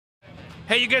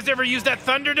Hey, you guys ever use that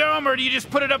Thunderdome, or do you just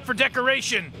put it up for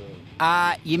decoration?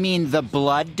 You mean the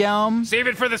Blood Dome? Save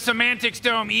it for the Semantics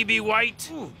Dome, E.B.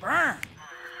 White. Ooh, burn.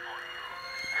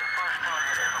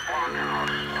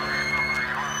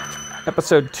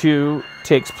 Episode 2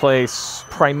 takes place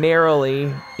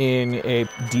primarily in a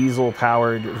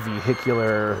diesel-powered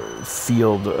vehicular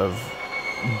field of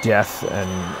death and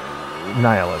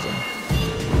nihilism.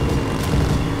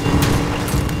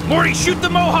 Morty, shoot the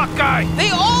Mohawk guy! They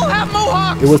all have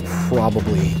Mohawks! It was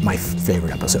probably my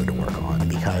favorite episode to work on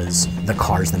because the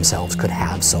cars themselves could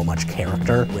have so much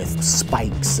character with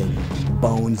spikes and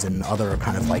bones and other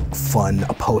kind of like fun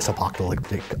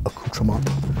post-apocalyptic accoutrement.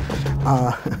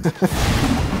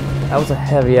 That was a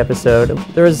heavy episode.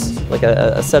 There was like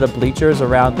a set of bleachers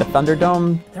around the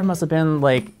Thunderdome. There must have been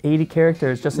like 80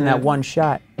 characters just in that one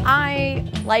shot. I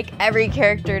like every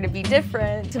character to be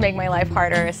different to make my life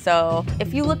harder, so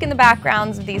if you look in the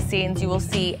backgrounds of these scenes, you will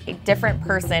see a different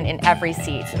person in every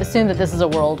seat. Assume that this is a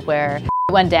world where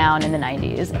it went down in the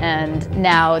 90s, and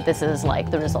now this is like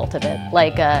the result of it,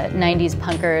 like 90s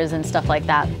punkers and stuff like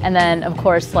that. And then, of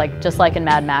course, like just like in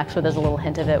Mad Max, where there's a little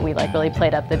hint of it, we like really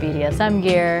played up the BDSM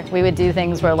gear. We would do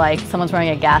things where like someone's wearing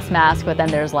a gas mask, but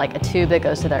then there's like a tube that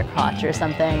goes to their crotch or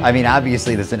something. I mean,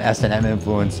 obviously there's an S&M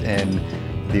influence in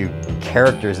the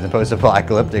characters in the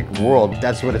post-apocalyptic world.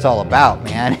 That's what it's all about,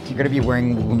 man. You're gonna be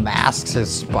wearing masks with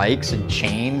spikes and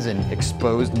chains and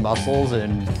exposed muscles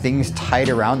and things tied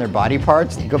around their body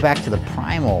parts. You go back to the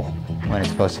primal when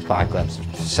it's post-apocalypse.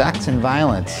 Sex and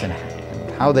violence and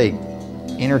how they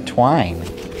intertwine.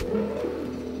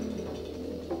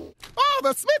 Oh,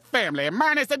 the Smith family,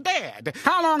 minus the dad.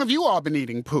 How long have you all been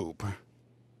eating poop?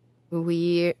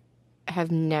 We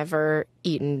have never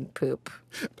eaten poop.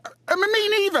 Me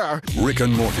neither. Rick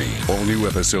and Morty. All new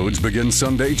episodes begin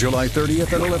Sunday, July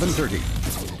 30th at 11:30.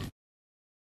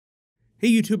 Hey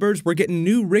YouTubers, we're getting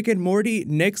new Rick and Morty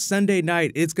next Sunday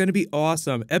night. It's going to be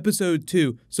awesome. Episode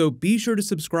 2. So be sure to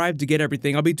subscribe to get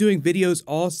everything. I'll be doing videos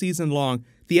all season long.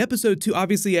 The episode 2,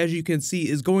 obviously, as you can see,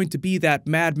 is going to be that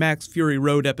Mad Max Fury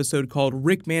Road episode called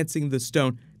Rickmancing the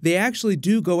Stone. They actually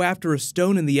do go after a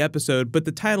stone in the episode, but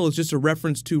the title is just a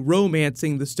reference to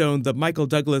Romancing the Stone, the Michael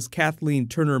Douglas, Kathleen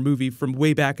Turner movie from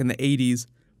way back in the 80s.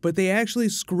 But they actually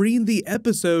screened the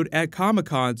episode at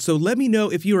Comic-Con, so let me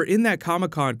know if you were in that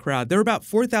Comic-Con crowd. There were about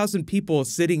 4,000 people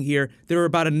sitting here. There were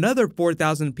about another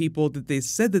 4,000 people that they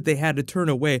said that they had to turn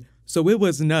away. So it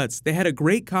was nuts. They had a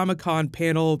great Comic-Con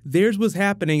panel. Theirs was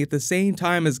happening at the same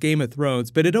time as Game of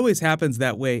Thrones, but it always happens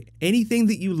that way. Anything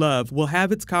that you love will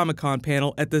have its Comic-Con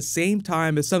panel at the same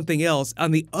time as something else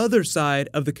on the other side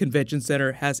of the convention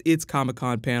center has its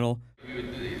Comic-Con panel. We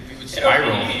would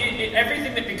spiral.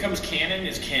 Everything that becomes canon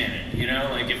is canon, you know?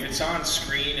 Like, if it's on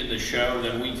screen in the show,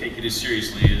 then we take it as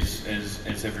seriously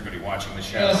as everybody watching the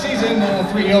show. Season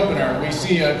 3 opener, we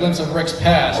see a glimpse of Rick's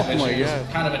past, which is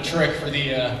kind of a trick for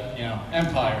the,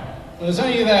 Empire. But is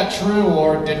any of that true,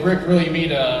 or did Rick really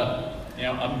meet a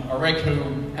Rick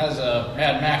who has a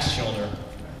Mad Max shoulder?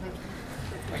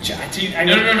 No.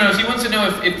 He wants to know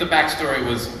if the backstory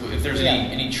was, if there's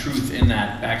any truth in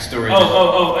that backstory.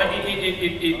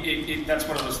 That's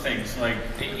one of those things. Like,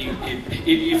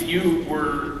 if you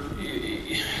were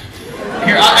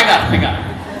here, I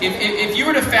got it. If you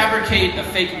were to fabricate a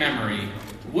fake memory,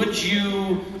 would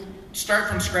you start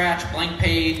from scratch, blank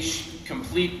page,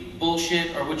 complete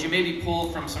bullshit, or would you maybe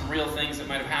pull from some real things that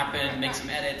might have happened, make some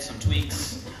edits, some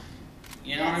tweaks?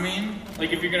 You know what I mean?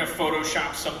 Like, if you're gonna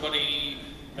Photoshop somebody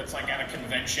that's like at a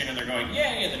convention and they're going,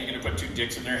 yay, and then you're gonna put 2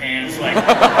 dicks in their hands, like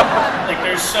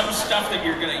there's some stuff that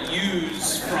you're gonna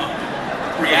use from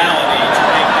reality to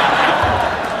make that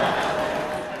happen.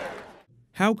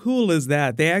 How cool is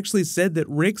that? They actually said that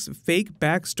Rick's fake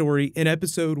backstory in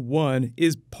episode 1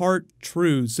 is part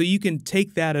true, so you can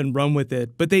take that and run with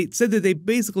it. But they said that they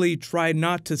basically tried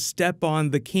not to step on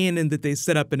the canon that they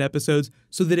set up in episodes,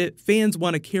 so that if fans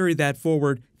want to carry that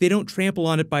forward, they don't trample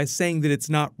on it by saying that it's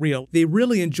not real. They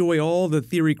really enjoy all the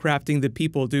theory crafting that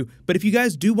people do. But if you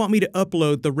guys do want me to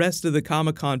upload the rest of the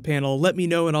Comic-Con panel, let me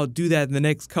know and I'll do that in the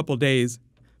next couple days.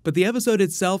 But the episode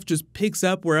itself just picks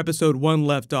up where episode 1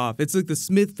 left off. It's like the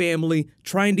Smith family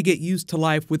trying to get used to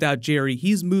life without Jerry.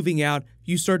 He's moving out.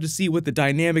 You start to see what the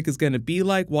dynamic is going to be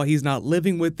like while he's not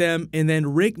living with them. And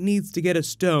then Rick needs to get a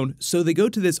stone, so they go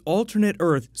to this alternate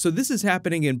Earth. So this is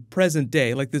happening in present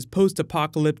day, like this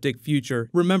post-apocalyptic future.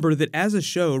 Remember that as a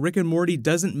show, Rick and Morty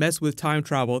doesn't mess with time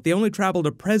travel. They only travel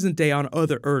to present day on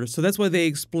other Earths. So that's why they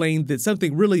explained that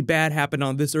something really bad happened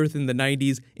on this Earth in the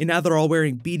 90s, and now they're all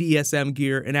wearing BDSM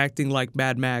gear and acting like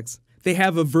Mad Max. They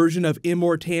have a version of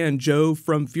Immortan and Joe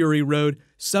from Fury Road.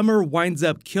 Summer winds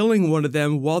up killing one of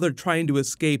them while they're trying to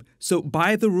escape, so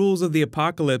by the rules of the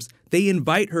apocalypse, they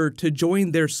invite her to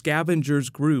join their scavengers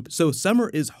group. So Summer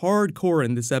is hardcore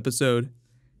in this episode.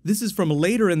 This is from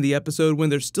later in the episode when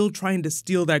they're still trying to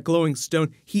steal that glowing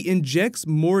stone. He injects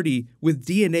Morty with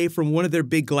DNA from one of their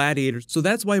big gladiators. So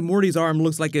that's why Morty's arm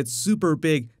looks like it's super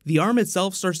big. The arm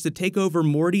itself starts to take over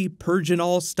Morty, Purge and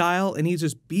all style, and he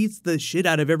just beats the shit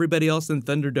out of everybody else in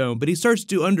Thunderdome. But he starts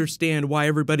to understand why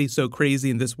everybody's so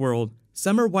crazy in this world.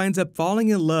 Summer winds up falling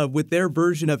in love with their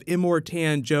version of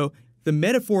Immortan Joe. The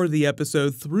metaphor of the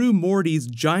episode, through Morty's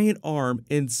giant arm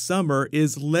in Summer,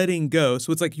 is letting go.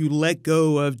 So it's like you let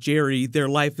go of Jerry, their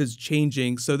life is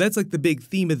changing. So that's like the big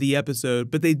theme of the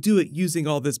episode, but they do it using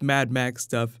all this Mad Max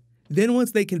stuff. Then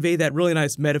once they convey that really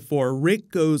nice metaphor, Rick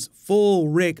goes full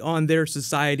Rick on their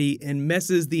society and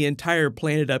messes the entire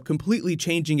planet up, completely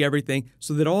changing everything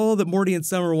so that all that Morty and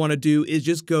Summer want to do is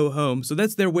just go home. So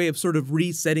that's their way of sort of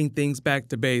resetting things back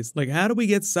to base. Like, how do we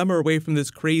get Summer away from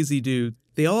this crazy dude?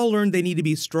 They all learn they need to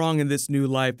be strong in this new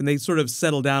life, and they sort of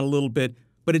settle down a little bit,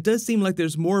 but it does seem like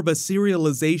there's more of a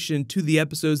serialization to the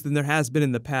episodes than there has been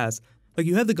in the past. Like,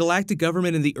 you have the galactic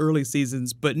government in the early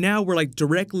seasons, but now we're like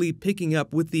directly picking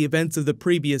up with the events of the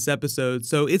previous episodes,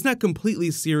 so it's not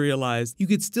completely serialized. You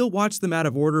could still watch them out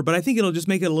of order, but I think it'll just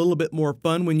make it a little bit more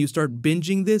fun when you start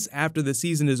binging this after the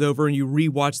season is over and you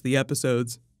re-watch the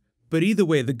episodes. But either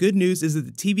way, the good news is that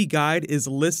the TV Guide is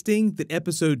listing that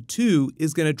episode 2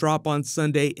 is going to drop on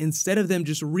Sunday instead of them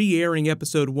just re-airing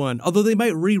episode 1, although they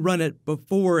might rerun it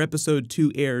before episode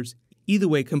 2 airs. Either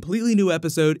way, completely new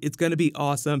episode, it's going to be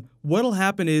awesome. What'll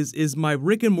happen is my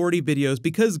Rick and Morty videos,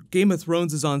 because Game of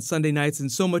Thrones is on Sunday nights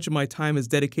and so much of my time is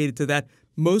dedicated to that,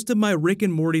 most of my Rick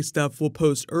and Morty stuff will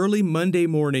post early Monday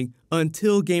morning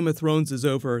until Game of Thrones is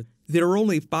over. There are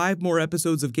only 5 more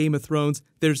episodes of Game of Thrones.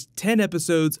 There's 10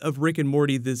 episodes of Rick and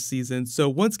Morty this season. So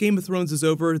once Game of Thrones is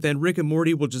over, then Rick and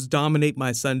Morty will just dominate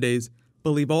my Sundays.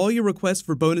 But leave all your requests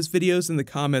for bonus videos in the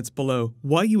comments below.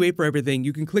 While you wait for everything,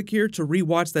 you can click here to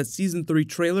rewatch that Season 3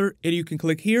 trailer, and you can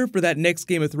click here for that next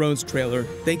Game of Thrones trailer.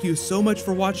 Thank you so much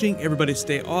for watching. Everybody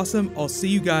stay awesome. I'll see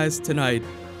you guys tonight.